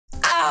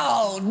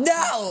Oh,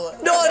 no,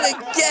 not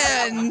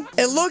again.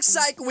 It looks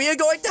like we are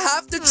going to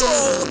have to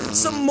troll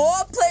some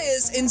more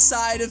players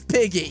inside of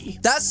Piggy.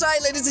 That's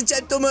right, ladies and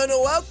gentlemen.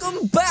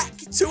 Welcome back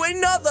to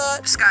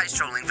another disguise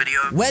trolling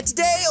video, where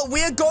today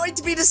we are going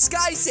to be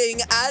disguising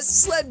as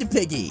Slender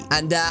Piggy.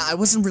 And I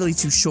wasn't really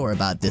too sure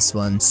about this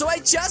one, so I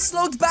just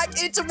logged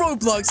back into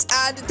Roblox,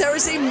 and there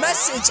is a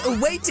message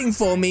awaiting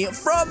for me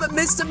from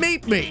Mr.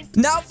 Meat Meat.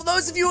 Now, for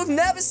those of you who have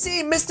never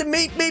seen Mr.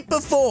 Meat Meat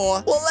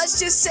before, well, let's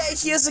just say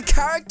he is a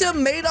character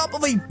made up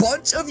of a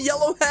bunch of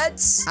yellow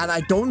heads, and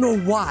I don't know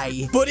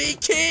why, but he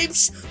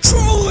keeps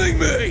trolling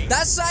me.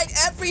 That's right,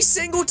 every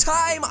single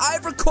time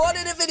I've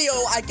recorded a video,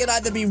 I can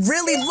either be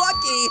really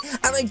lucky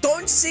and I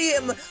don't see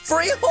him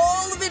for a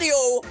whole video,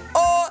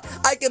 or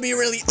I can be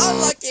really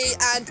unlucky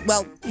and,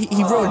 well,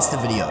 he ruins the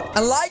video.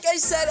 And like I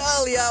said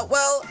earlier,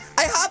 well,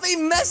 I have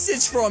a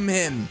message from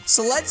him.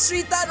 So let's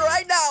read that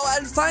right now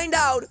and find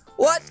out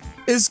what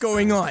is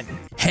going on.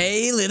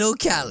 Hey, little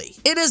Callie.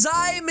 It is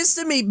I,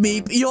 Mr. Meep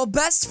Meep, your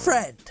best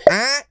friend.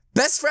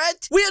 Best friend?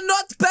 We are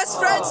not best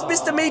friends,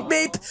 Mr. Meep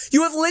Meep.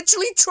 You have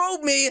literally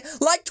trolled me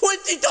like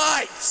 20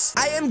 times.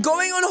 I am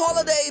going on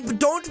holiday, but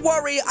don't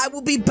worry, I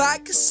will be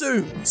back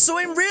soon. So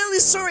I'm really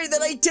sorry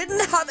that I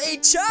didn't have a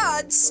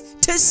chance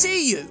to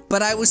see you.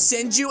 But I will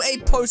send you a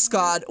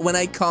postcard when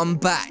I come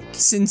back.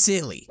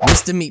 Sincerely,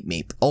 Mr. Meep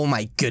Meep. Oh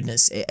my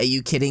goodness, are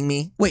you kidding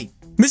me? Wait,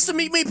 Mr.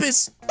 Meep Meep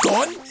is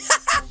gone?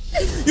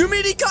 You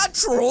mean he can't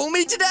troll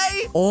me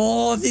today?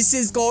 Oh, this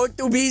is going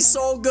to be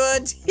so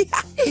good.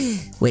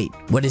 Wait,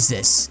 what is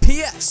this?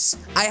 P.S.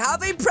 I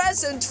have a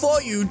present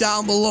for you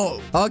down below.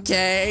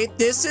 Okay,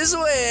 this is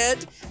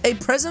weird. A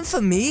present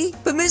for me?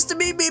 But Mr.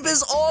 Meep Meep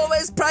is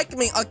always pranking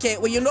me. Okay,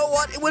 well, you know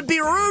what? It would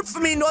be rude for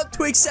me not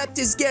to accept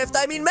his gift.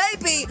 I mean,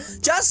 maybe,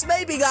 just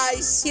maybe,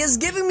 guys, he is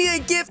giving me a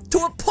gift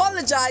to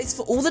apologize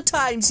for all the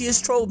times he has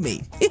trolled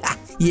me.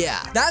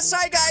 Yeah, that's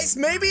right, guys.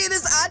 Maybe it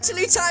is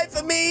actually time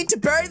for me to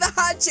bury the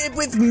hatchet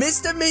with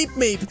Mr. Meep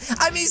Meep.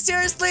 I mean,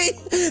 seriously,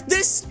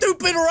 this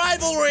stupid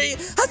rivalry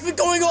has been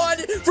going on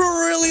for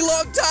a really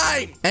long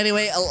time.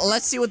 Anyway,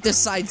 let's see what this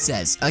sign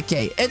says.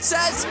 Okay, it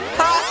says,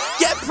 ha,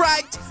 get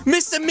pranked,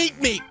 Mr. Meep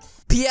Meep.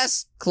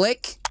 P.S.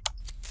 Click.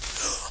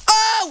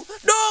 Oh,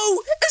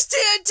 no, it's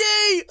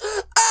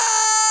TNT.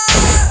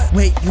 Ah!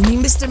 Wait, you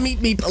mean Mr. Meep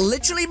Meep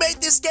literally made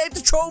this game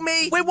to troll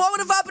me? Wait, what would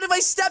have happened if I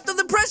stepped on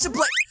the pressure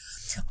plate?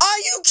 Are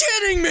you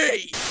kidding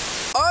me?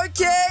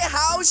 Okay,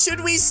 how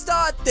should we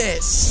start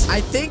this? I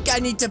think I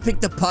need to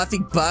pick the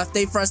perfect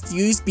birthday for us to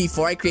use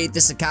before I create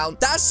this account.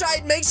 That's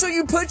right, make sure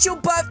you put your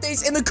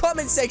birthdays in the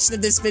comment section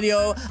of this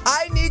video.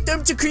 I need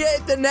them to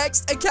create the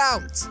next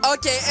account.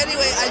 Okay,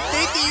 anyway, I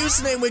think the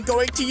username we're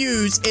going to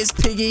use is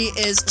Piggy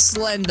is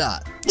Slender.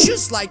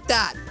 Just like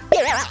that.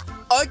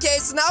 Okay,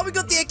 so now we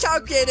got the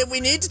account created.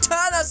 We need to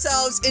turn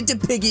ourselves into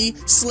Piggy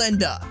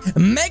Slender.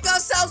 Make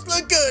ourselves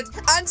look good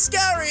and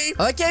scary.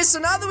 Okay, so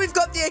now that we've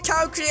got the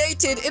account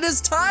created, it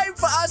is time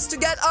for us to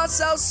get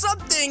ourselves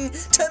something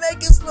to make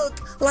us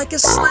look like a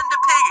Slender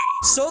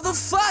Piggy. So the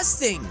first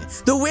thing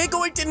that we're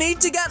going to need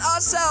to get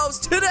ourselves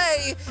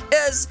today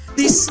is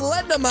the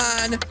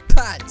Slenderman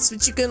pants,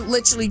 which you can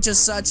literally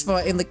just search for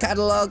in the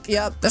catalog.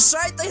 Yep, that's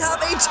right. They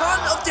have a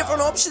ton of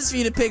different options for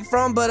you to pick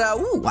from, but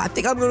ooh, I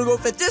think I'm gonna go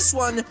for this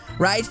one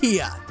right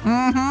here.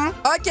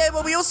 Okay,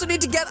 well, we also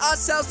need to get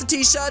ourselves the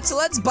t-shirt, so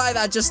let's buy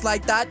that just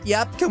like that.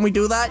 Yep, can we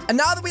do that? And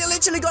now that we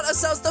literally got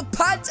ourselves the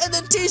pants and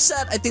the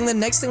t-shirt, I think the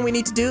next thing we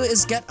need to do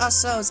is get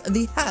ourselves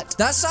the hat.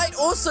 That's right.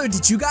 Also,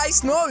 did you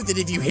guys know that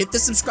if you hit the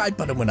subscribe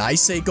button when I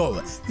say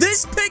go,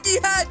 this piggy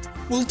hat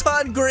will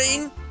turn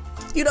green?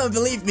 You don't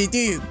believe me, do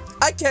you?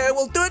 Okay,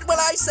 we'll do it when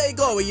I say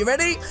go. Are you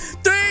ready?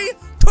 3,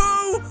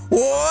 2,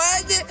 1,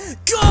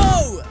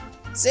 go!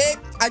 See,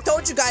 I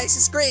told you guys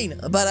it's green,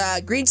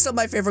 but green's still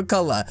my favorite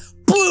color.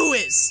 Blue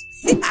is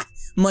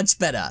much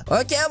better.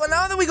 Okay, well,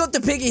 now that we got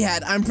the piggy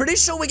hat, I'm pretty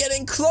sure we're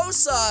getting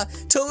closer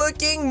to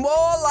looking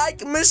more like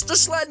Mr.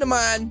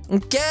 Slenderman.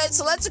 Okay,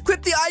 so let's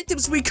equip the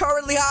items we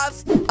currently have,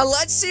 and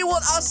let's see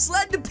what our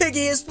Slender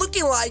Piggy is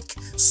looking like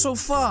so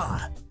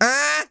far.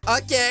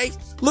 Okay.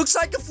 Looks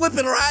like a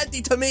flippin'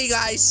 rarity to me,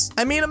 guys.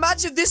 I mean,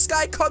 imagine this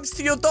guy comes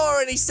to your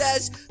door and he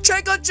says,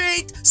 trick or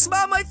treat,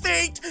 smell my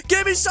feet,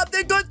 give me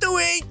something good to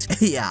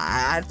eat. Yeah,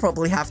 I'd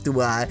probably have to,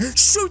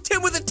 shoot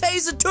him with a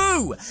taser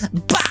too.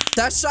 Bah!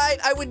 That's right,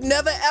 I would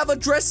never ever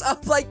dress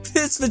up like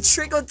this for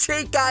trick or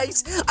treat,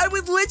 guys. I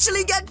would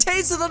literally get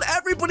tasered on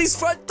everybody's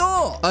front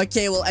door.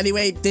 Okay, well,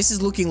 anyway, this is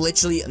looking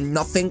literally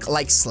nothing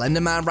like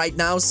Slenderman right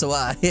now, so,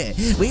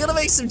 we gotta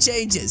make some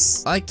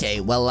changes. Okay,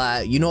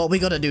 well, you know what we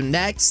gotta do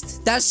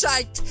next? That's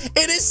right.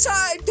 It is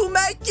time to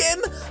make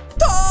him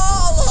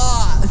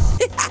taller.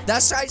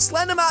 That's right.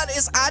 Slenderman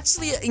is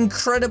actually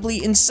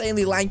incredibly,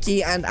 insanely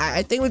lanky, and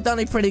I think we've done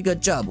a pretty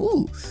good job.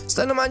 Ooh,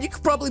 Slenderman, you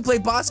could probably play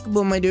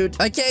basketball, my dude.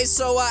 Okay,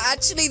 so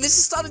actually, this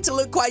is starting to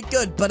look quite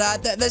good, but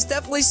there's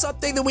definitely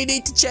something that we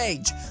need to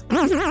change.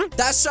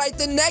 That's right.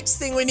 The next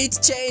thing we need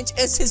to change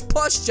is his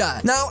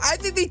posture. Now, I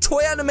think the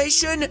toy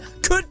animation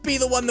could be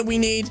the one that we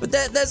need, but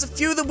there's a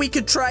few that we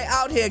could try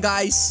out here,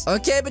 guys.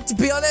 Okay, but to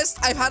be honest,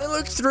 I've had a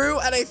look through,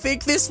 and I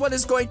think this one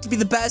is going to be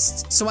the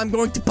best, so I'm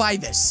going to buy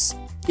this.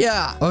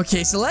 Yeah.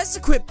 Okay, so let's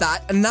equip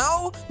that. And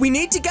now we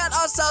need to get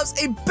ourselves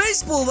a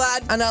baseball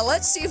bat. And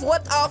let's see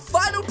what our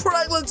final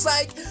product looks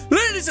like.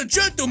 Ladies and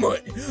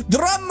gentlemen,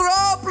 drum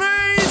roll,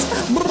 please.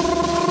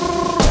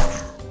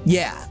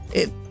 Yeah,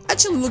 it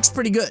actually looks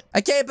pretty good.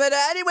 Okay, but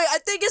anyway, I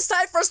think it's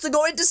time for us to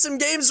go into some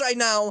games right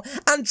now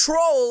and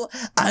troll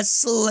a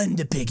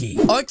Slender Piggy.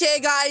 Okay,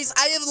 guys,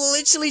 I have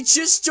literally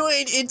just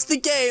joined into the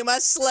game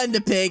as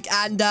Slender Pig,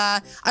 and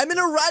I'm in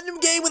a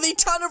random game with a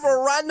ton of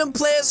random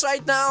players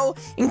right now,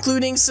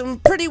 including some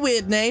pretty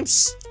weird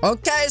names.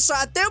 Okay, so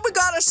I think we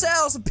got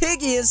ourselves a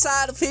piggy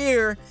inside of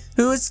here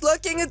who is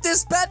looking at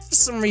this bed for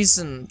some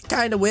reason.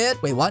 Kind of weird.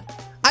 Wait, what?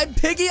 I'm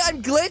Piggy,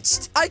 I'm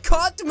glitched, I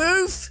can't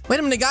move. Wait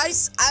a minute,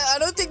 guys. I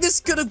don't think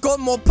this could have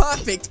gone more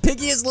perfect.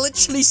 Piggy is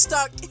literally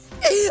stuck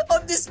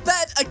on this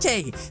bed.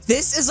 Okay,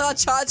 this is our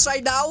chance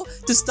right now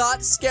to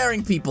start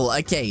scaring people.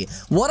 Okay,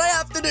 what I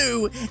have to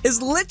do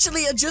is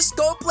literally just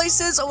go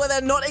places where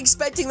they're not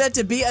expecting there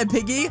to be a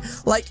piggy,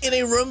 like in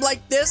a room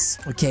like this.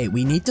 Okay,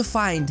 we need to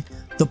find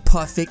the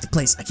perfect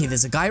place. Okay,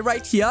 there's a guy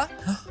right here.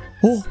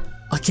 Oh,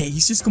 okay,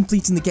 he's just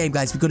completing the game,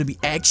 guys. We've got to be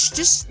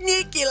extra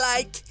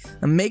sneaky-like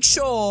and make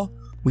sure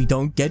we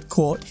don't get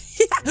caught.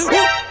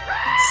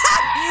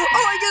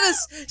 Oh my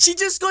goodness, she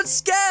just got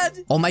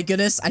scared. Oh my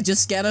goodness, I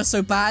just scared her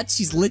so bad.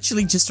 She's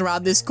literally just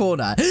around this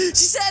corner. She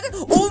said,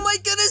 oh my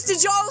goodness,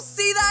 did y'all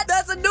see that?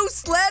 There's a new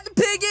Slender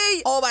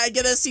Piggy. Oh my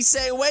goodness, he's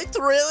saying, wait,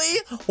 really?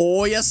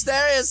 Oh yes,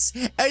 there is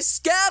a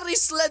scary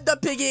Slender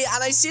Piggy.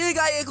 And I see a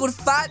guy here called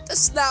Fat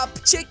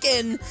Snap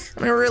Chicken.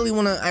 And I really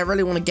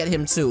wanna get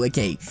him too.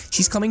 Okay,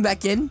 she's coming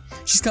back in.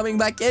 She's coming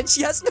back in.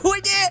 She has no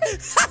idea.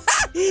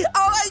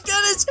 Oh my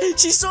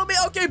goodness, she saw me.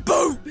 Okay,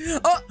 boo.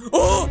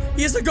 Oh,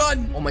 he has a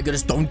gun. Oh my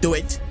goodness, don't do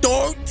it.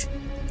 Don't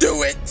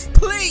do it.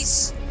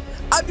 Please.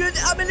 I'm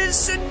an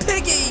innocent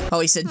piggy. Oh,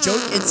 he said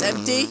joke, it's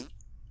empty.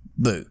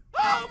 Boo.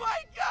 Oh my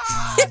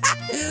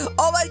god.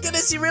 Oh my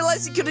goodness, he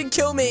realized he couldn't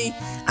kill me.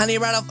 And he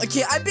ran off.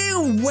 Okay, I'm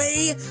being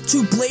way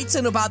too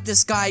blatant about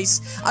this,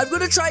 guys. I'm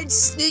gonna try and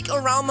sneak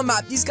around the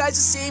map. These guys are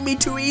seeing me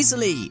too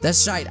easily.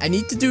 That's right. I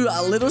need to do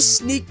a little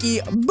sneaky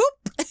boop.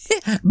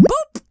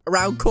 Boop.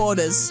 Around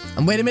corners.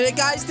 And wait a minute,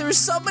 guys. There is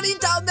somebody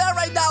down there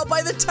right now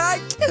by the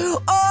tank.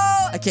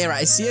 Oh! Okay, right.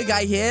 I see a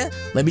guy here.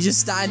 Let me just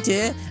stand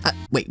here.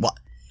 Wait, what?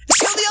 Is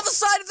he on the other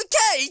side of the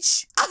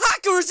cage? A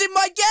hacker is in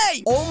my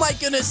game. Oh my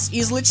goodness.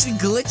 He's literally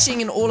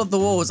glitching in all of the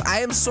walls. I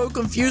am so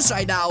confused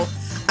right now.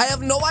 I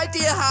have no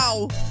idea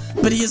how,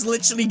 but he is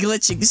literally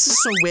glitching. This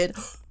is so weird.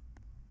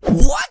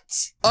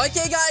 What?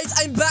 Okay, guys,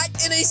 I'm back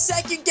in a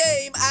second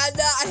game, and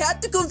I had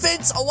to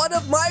convince one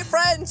of my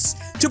friends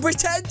to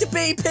pretend to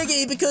be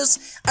Piggy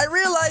because I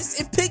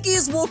realized if Piggy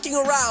is walking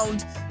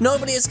around,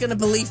 nobody is gonna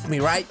believe me,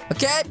 right?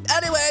 Okay,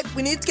 anyway,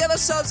 we need to get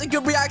ourselves a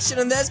good reaction,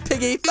 and there's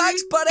Piggy.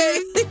 Thanks,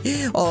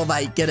 buddy. Oh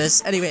my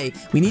goodness. Anyway,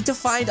 we need to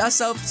find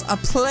ourselves a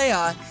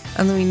player,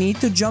 and then we need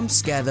to jump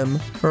scare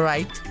them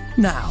right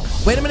now.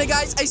 Wait a minute,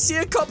 guys. I see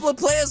a couple of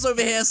players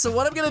over here, so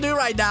what I'm gonna do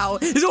right now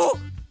is... Oh!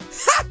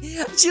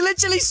 She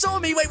literally saw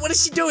me. Wait, what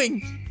is she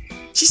doing?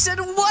 She said,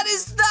 what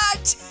is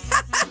that?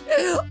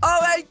 Oh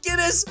my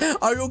goodness.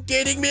 Are you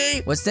kidding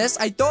me? What's this?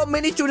 I thought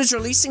Minitoon is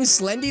releasing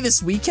Slendy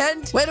this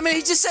weekend. Wait a minute.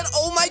 He just said,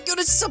 oh my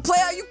goodness, it's a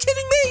player. Are you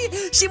kidding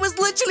me? She was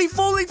literally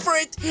falling for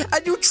it.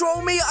 And you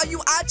troll me? Are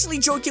you actually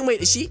joking?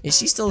 Wait, is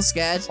she still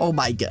scared? Oh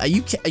my god. Are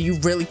you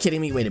really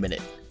kidding me? Wait a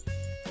minute.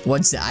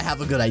 What's that? I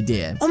have a good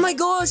idea. Oh my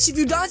gosh, if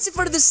you dance in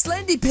front of the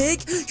Slendy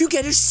Pig, you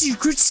get a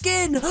secret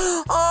skin.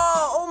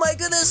 Oh my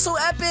goodness, so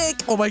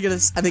epic. Oh my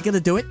goodness, are they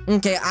gonna do it?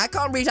 Okay, I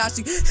can't read how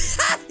to...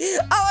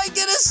 Oh my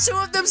goodness, two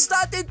of them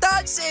started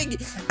dancing.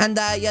 And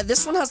yeah,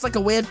 this one has like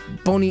a weird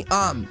bony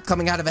arm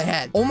coming out of her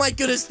head. Oh my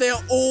goodness, they're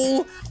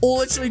all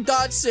literally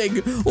dancing.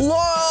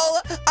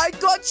 LOL, I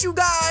got you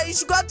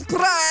guys. You got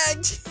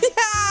pranked.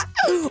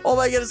 Oh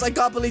my goodness, I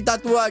can't believe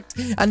that worked.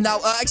 And now,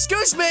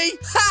 excuse me.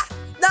 Ha!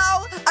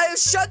 Now, I have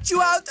shut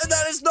you out, and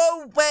there is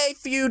no way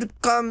for you to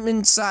come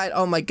inside.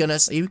 Oh my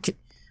goodness, are you kidding?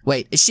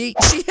 Wait, is she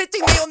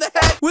hitting me on the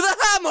head with a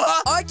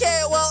hammer?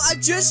 Okay, well, I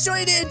just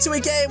joined into a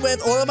game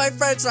with all of my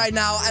friends right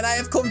now, and I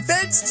have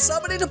convinced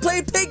somebody to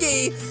play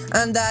Piggy,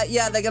 and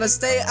yeah, they're gonna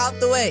stay out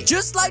the way.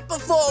 Just like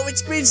before,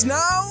 which means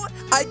now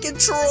I can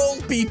troll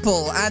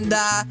people, and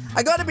I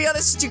gotta be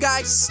honest with you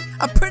guys,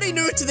 I'm pretty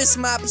new to this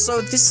map,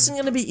 so this isn't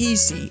gonna be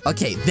easy.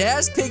 Okay,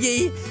 there's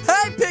Piggy.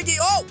 Hey, Piggy.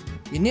 Oh!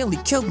 You nearly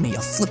killed me, you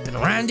flipping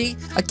Randy.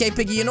 Okay,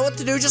 Piggy, you know what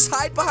to do. Just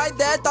hide behind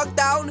there, duck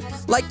down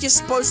like you're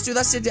supposed to.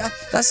 That's it.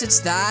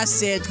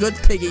 That's it. Good,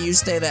 Piggy, you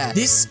stay there.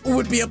 This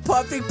would be a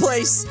perfect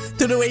place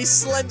to do a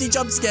Slendy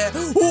jump scare.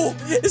 Oh,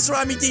 it's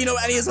Rami Dino,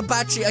 and he has a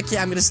battery. Okay,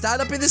 I'm gonna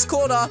stand up in this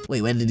corner.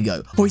 Wait, where did he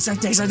go? Oh, he's right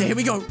there. He's right there. Here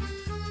we go.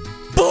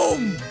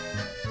 Boom.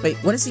 Wait,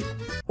 what is he?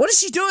 What is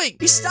he doing?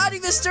 He's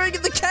standing there staring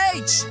at the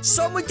cage.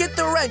 Someone get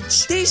the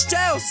wrench. These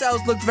jail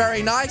cells look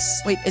very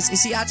nice. Wait,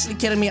 is he actually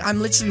kidding me? I'm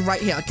literally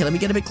right here. Okay, let me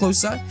get a bit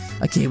closer.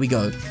 Okay, here we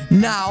go.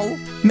 Now,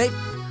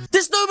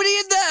 there's nobody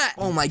in there.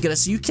 Oh my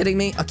goodness, are you kidding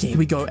me? Okay, here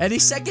we go. Any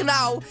second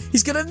now,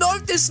 he's gonna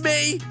notice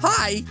me.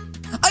 Hi.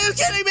 Are you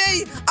kidding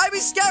me? I'm a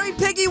scary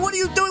Piggy. What are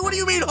you doing? What do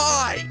you mean,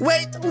 hi?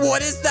 Wait,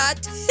 what is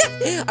that?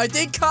 I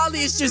think Carly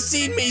has just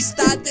seen me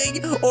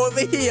standing over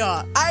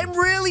here. I'm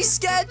really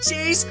scared,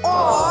 Cheese.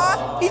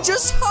 Aw, he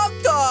just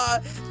hugged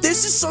her.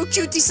 This is so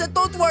cute. He said,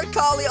 don't worry,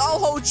 Carly. I'll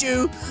hold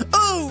you.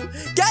 Ooh,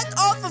 get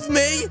off of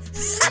me.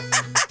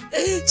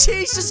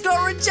 Cheese just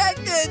got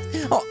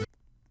rejected.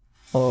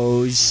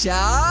 Oh,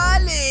 Charlene.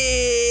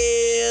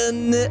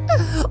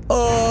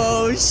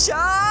 Oh,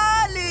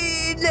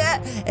 Charlene.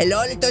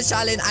 Hello, little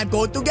Charlene. I'm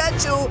going to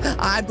get you.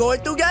 I'm going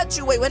to get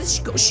you. Wait, where did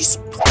she go? She's...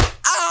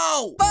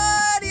 Ow!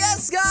 But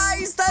yes,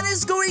 guys, that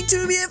is going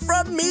to be it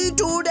from me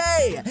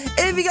today.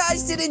 If you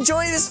guys did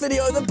enjoy this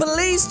video, then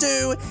please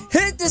do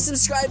hit the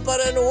subscribe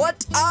button.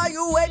 What are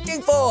you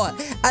waiting for?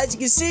 As you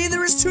can see,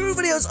 there is 2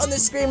 videos on the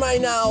screen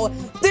right now.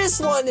 This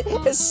one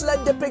is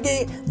Slender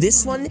Piggy.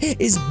 This one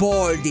is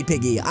Baldy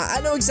Piggy. I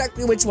know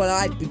exactly which one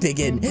I'd be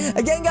picking.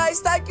 Again, guys,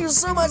 thank you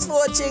so much for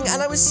watching,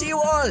 and I will see you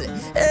all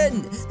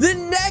in the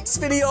next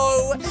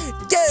video.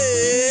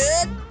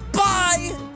 Goodbye!